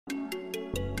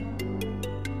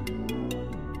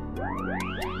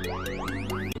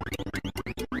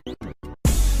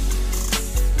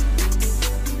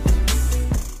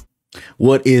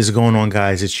What is going on,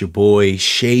 guys? It's your boy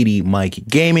Shady Mike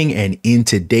Gaming, and in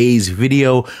today's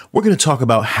video we're going to talk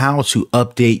about how to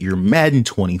update your Madden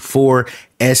 24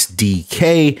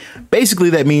 SDK.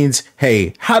 Basically, that means,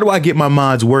 hey, how do I get my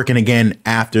mods working again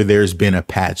after there's been a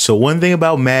patch? So one thing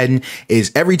about Madden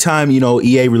is every time,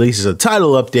 EA releases a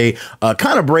title update,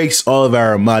 kind of breaks all of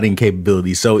our modding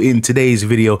capabilities. So in today's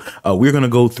video, we're going to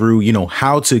go through,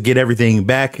 how to get everything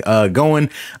back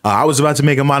going. I was about to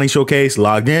make a modding showcase,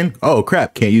 logged in. Oh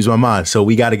crap, can't use my mods. So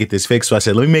we got to get this fixed. So I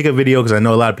said, let me make a video because I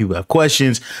know a lot of people have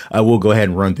questions. We'll go ahead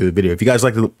and run through the video. If you guys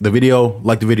like the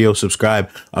video, subscribe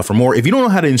for more. If you don't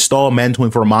know how to install Madden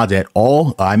 24 mods at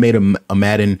all, I made a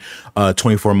Madden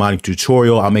 24 modding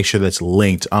tutorial. I'll make sure that's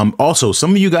linked. Also,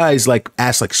 some of you guys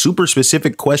ask super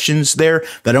specific questions there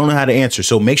that I don't know how to answer.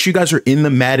 So make sure you guys are in the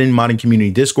Madden modding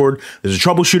community Discord. There's a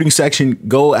troubleshooting section.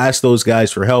 Go ask those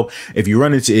guys for help if you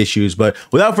run into issues. But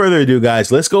without further ado,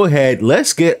 guys, let's go ahead.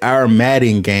 Let's get our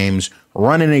Madden games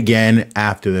running again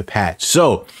after the patch.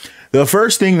 So the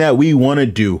first thing that we want to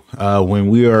do when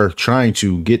we are trying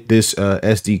to get this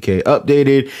SDK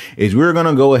updated is we're going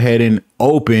to go ahead and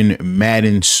open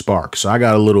Madden Spark. So I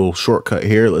got a little shortcut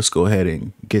here. Let's go ahead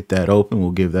and get that open.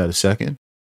 We'll give that a second.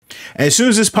 And as soon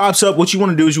as this pops up, what you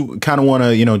want to do is you kind of want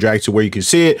to, drag it to where you can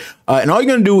see it. And all you're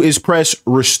going to do is press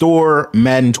Restore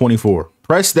Madden 24.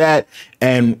 Press that.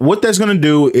 And what that's going to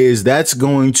do is that's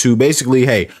going to basically,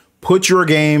 hey, put your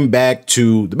game back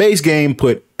to the base game,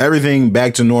 put everything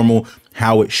back to normal,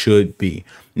 how it should be.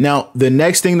 Now, the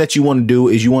next thing that you want to do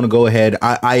is you want to go ahead.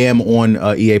 I am on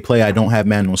EA Play. I don't have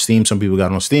Madden on Steam. Some people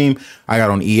got it on Steam. I got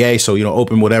it on EA. So,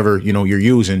 open whatever, you're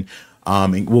using.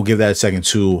 And we'll give that a second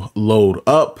to load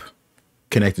up,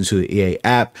 connecting to the EA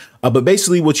app. But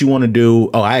basically what you want to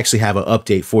do, I actually have an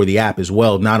update for the app as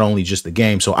well, not only just the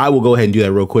game. So I will go ahead and do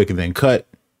that real quick and then cut.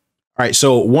 All right,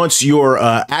 so once your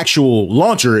actual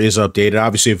launcher is updated,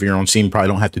 obviously if you're on Steam, you probably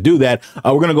don't have to do that.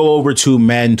 We're going to go over to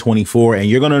Madden 24, and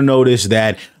you're going to notice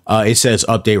that it says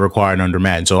update required under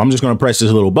Madden. So I'm just going to press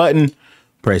this little button,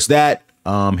 press that,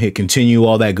 hit continue,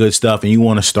 all that good stuff, and you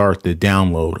want to start the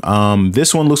download.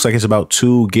 This one looks like it's about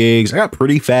 2 gigs. I got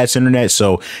pretty fast internet,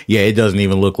 so yeah, it doesn't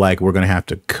even look like we're going to have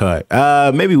to cut.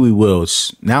 Maybe we will.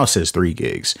 Now it says 3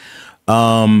 gigs.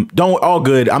 All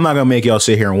good. I'm not gonna make y'all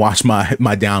sit here and watch my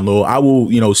download. I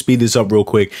will, speed this up real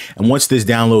quick. And once this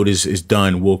download is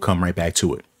done, we'll come right back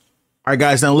to it. All right,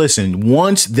 guys, now listen,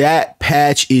 once that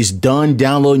patch is done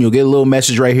downloading, you'll get a little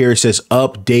message right here. It says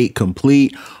update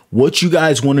complete. What you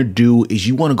guys want to do is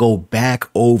you want to go back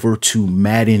over to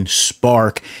Madden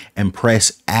Spark and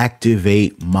press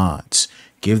activate mods.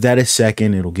 Give that a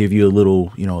second. It'll give you a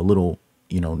little,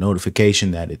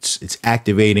 notification that it's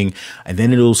activating, and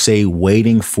then it'll say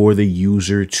waiting for the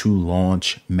user to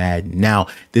launch Madden. Now,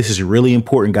 this is really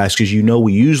important, guys, because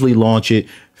we usually launch it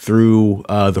through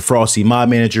the Frosty Mod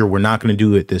Manager. We're not going to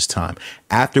do it this time.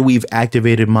 After we've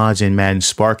activated mods in Madden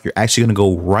Spark, you're actually going to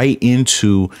go right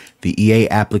into the EA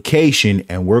application,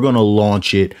 and we're going to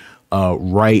launch it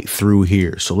right through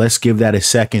here. So let's give that a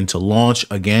second to launch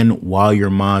again while your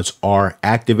mods are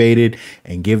activated,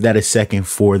 and give that a second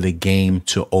for the game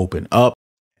to open up.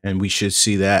 And we should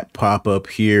see that pop up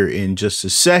here in just a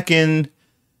second.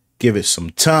 Give it some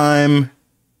time.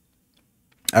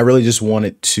 I really just want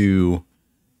it to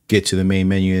get to the main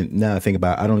menu. And now I think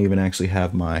about it, I don't even actually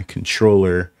have my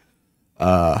controller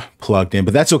plugged in,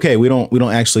 but that's okay. We don't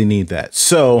actually need that.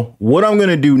 So what I'm going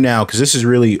to do now, because this is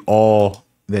really all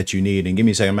that you need, and give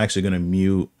me a second, I'm actually going to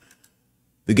mute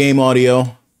the game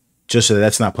audio just so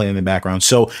that's not playing in the background.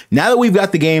 So now that we've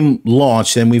got the game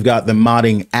launched and we've got the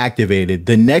modding activated,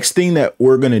 the next thing that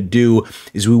we're going to do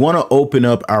is we want to open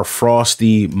up our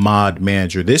Frosty Mod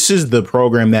Manager. This is the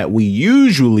program that we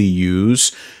usually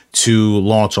use to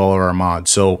launch all of our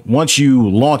mods. So once you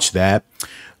launch that,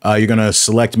 you're going to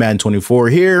select Madden 24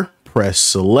 here, press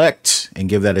select, and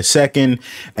give that a second,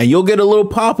 and you'll get a little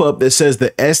pop-up that says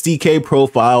the SDK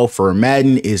profile for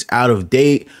Madden is out of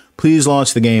date. Please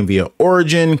launch the game via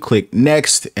Origin. Click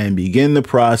next and begin the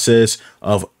process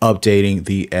of updating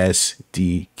the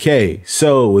SDK.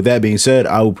 So with that being said,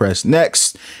 I will press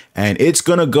next, and it's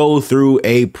going to go through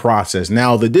a process.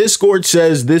 Now, the Discord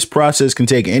says this process can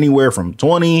take anywhere from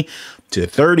 20 to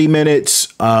 30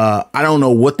 minutes. I don't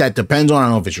know what that depends on. I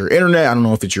don't know if it's your internet. I don't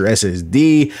know if it's your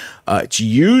SSD. It's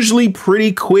usually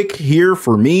pretty quick here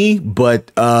for me,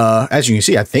 but as you can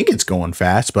see, I think it's going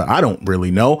fast, but I don't really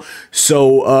know.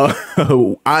 So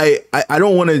I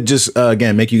don't want to just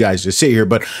again make you guys just sit here,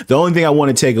 but the only thing I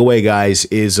want to take away, guys,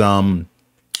 is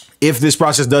If this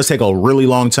process does take a really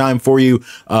long time for you,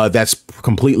 that's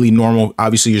completely normal.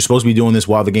 Obviously, you're supposed to be doing this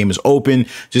while the game is open.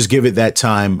 Just give it that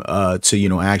time to, you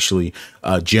know, actually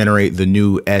generate the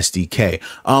new SDK.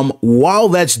 While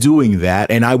that's doing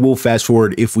that, and I will fast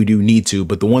forward if we do need to,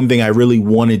 but the one thing I really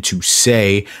wanted to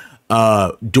say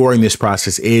during this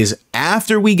process is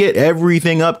after we get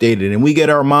everything updated and we get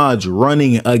our mods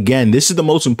running again, this is the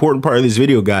most important part of this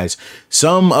video, guys.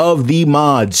 Some of the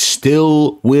mods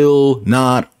still will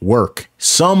not work.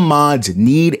 Some mods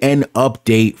need an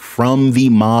update from the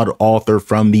mod author,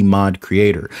 from the mod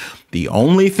creator. The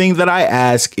only thing that I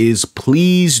ask is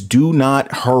please do not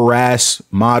harass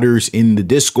modders in the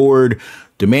Discord,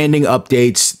 demanding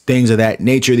updates, things of that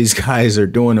nature. These guys are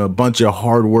doing a bunch of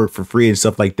hard work for free and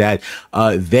stuff like that.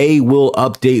 They will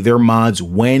update their mods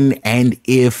when and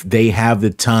if they have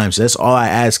the time. So that's all I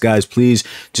ask, guys. Please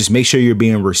just make sure you're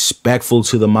being respectful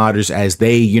to the modders as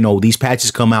they, you know, these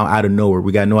patches come out of nowhere.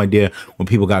 We got no idea what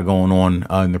people got going on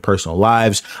in their personal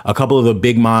lives. A couple of the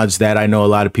big mods that I know a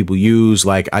lot of people use,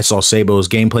 like I saw Sabo's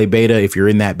gameplay beta. If you're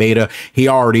in that beta, he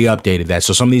already updated that.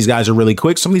 So some of these guys are really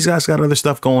quick. Some of these guys got other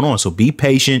stuff going on. So be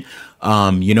patient.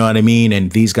 You know what I mean?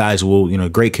 And these guys will, you know,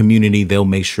 great community. They'll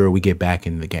make sure we get back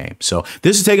in the game. So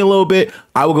this is taking a little bit.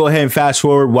 I will go ahead and fast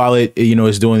forward while it, you know,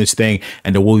 is doing this thing,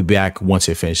 and then we'll be back once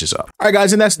it finishes up. All right,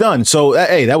 guys, and that's done. So,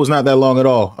 hey, that was not that long at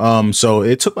all. So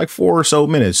it took like 4 or so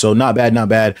minutes. So not bad, not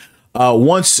bad.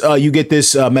 Once you get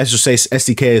this message say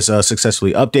SDK is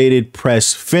successfully updated,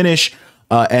 press finish.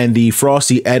 And the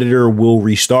Frosty editor will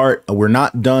restart. We're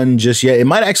not done just yet. It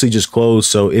might actually just close.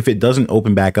 So if it doesn't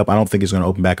open back up, I don't think it's going to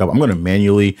open back up. I'm going to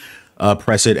manually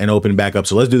press it and open back up.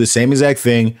 So let's do the same exact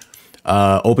thing.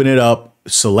 Open it up,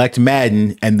 select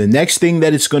Madden. And the next thing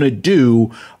that it's going to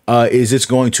do is it's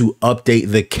going to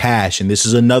update the cache. And this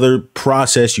is another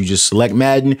process. You just select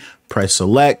Madden, press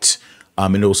select.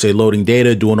 And it will say loading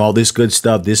data, doing all this good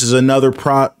stuff. This is another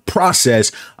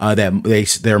process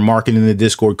that they're marking in the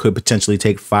Discord could potentially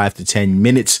take 5 to 10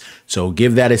 minutes. So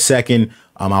give that a second.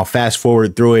 I'll fast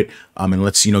forward through it and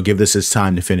let's, you know, give this its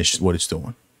time to finish what it's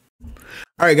doing.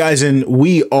 All right, guys, and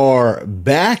we are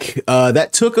back.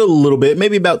 That took a little bit,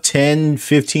 maybe about 10,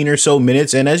 15 or so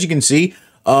minutes. And as you can see,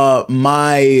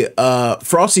 my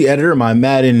Frosty editor, my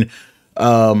Madden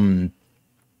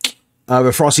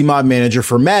the Frosty mod manager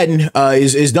for Madden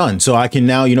is done. So I can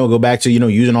now, you know, go back to, you know,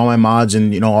 using all my mods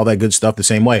and, you know, all that good stuff the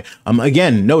same way.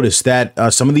 Again, notice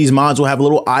that some of these mods will have a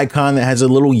little icon that has a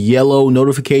little yellow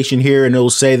notification here, and it'll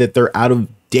say that they're out of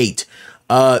date.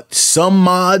 Some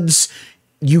mods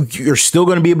you're still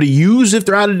going to be able to use if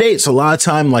they're out of date. So a lot of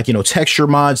time, like, you know, texture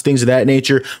mods, things of that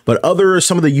nature, but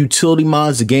some of the utility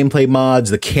mods, the gameplay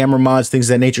mods, the camera mods, things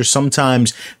of that nature,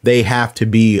 sometimes they have to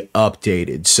be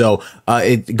updated. So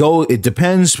it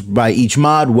depends by each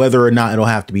mod whether or not it'll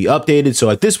have to be updated. So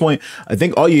at this point, I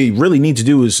think all you really need to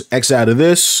do is X out of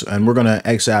this, and we're going to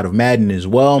X out of Madden as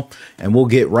well, and we'll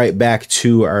get right back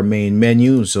to our main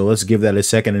menu. So let's give that a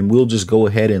second, and we'll just go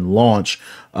ahead and launch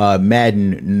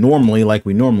Madden normally, like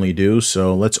we normally do.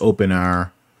 So let's open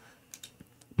our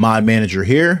mod manager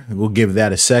here. We'll give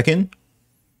that a second.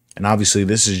 And obviously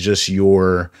this is just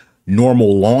your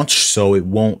normal launch, so it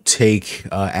won't take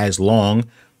as long.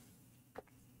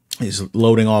 It's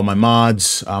loading all my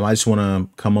mods. I just want to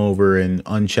come over and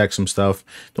uncheck some stuff.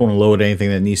 Don't want to load anything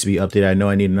that needs to be updated. I know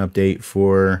I need an update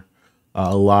for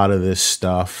a lot of this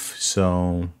stuff,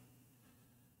 so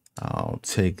I'll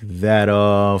take that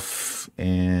off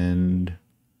and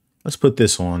let's put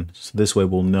this on. So this way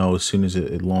we'll know as soon as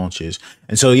it launches.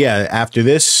 And so, yeah, after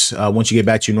this, once you get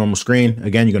back to your normal screen,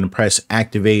 again, you're going to press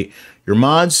activate your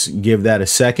mods, give that a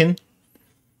second.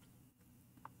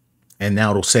 And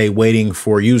now it'll say waiting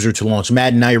for user to launch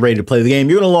Madden. Now you're ready to play the game.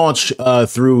 You're going to launch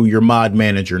through your mod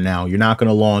manager now. You're not going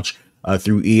to launch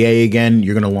through EA again.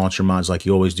 You're going to launch your mods like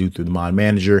you always do through the mod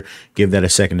manager. Give that a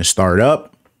second to start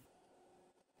up.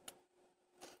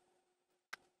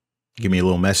 Give me a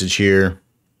little message here.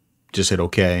 Just hit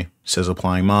OK. It says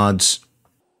applying mods.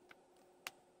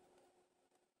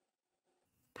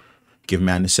 Give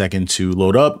Madden a second to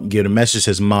load up. Get a message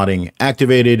that says modding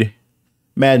activated.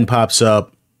 Madden pops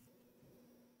up.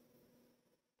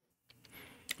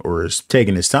 Or is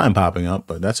taking its time popping up,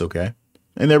 but that's okay.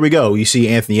 And there we go. You see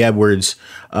Anthony Edwards.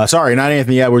 Sorry, not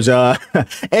Anthony Edwards.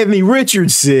 Anthony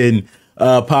Richardson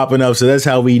popping up. So that's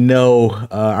how we know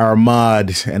our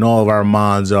mod and all of our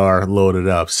mods are loaded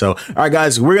up. So, all right,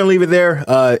 guys, we're going to leave it there.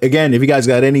 Again, if you guys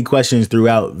got any questions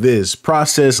throughout this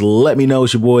process, let me know.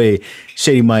 It's your boy,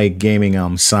 ShadyMikeGaming.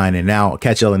 I'm signing out.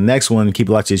 Catch y'all in the next one. Keep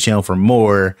it locked to the channel for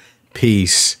more.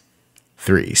 Peace.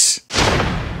 Threes.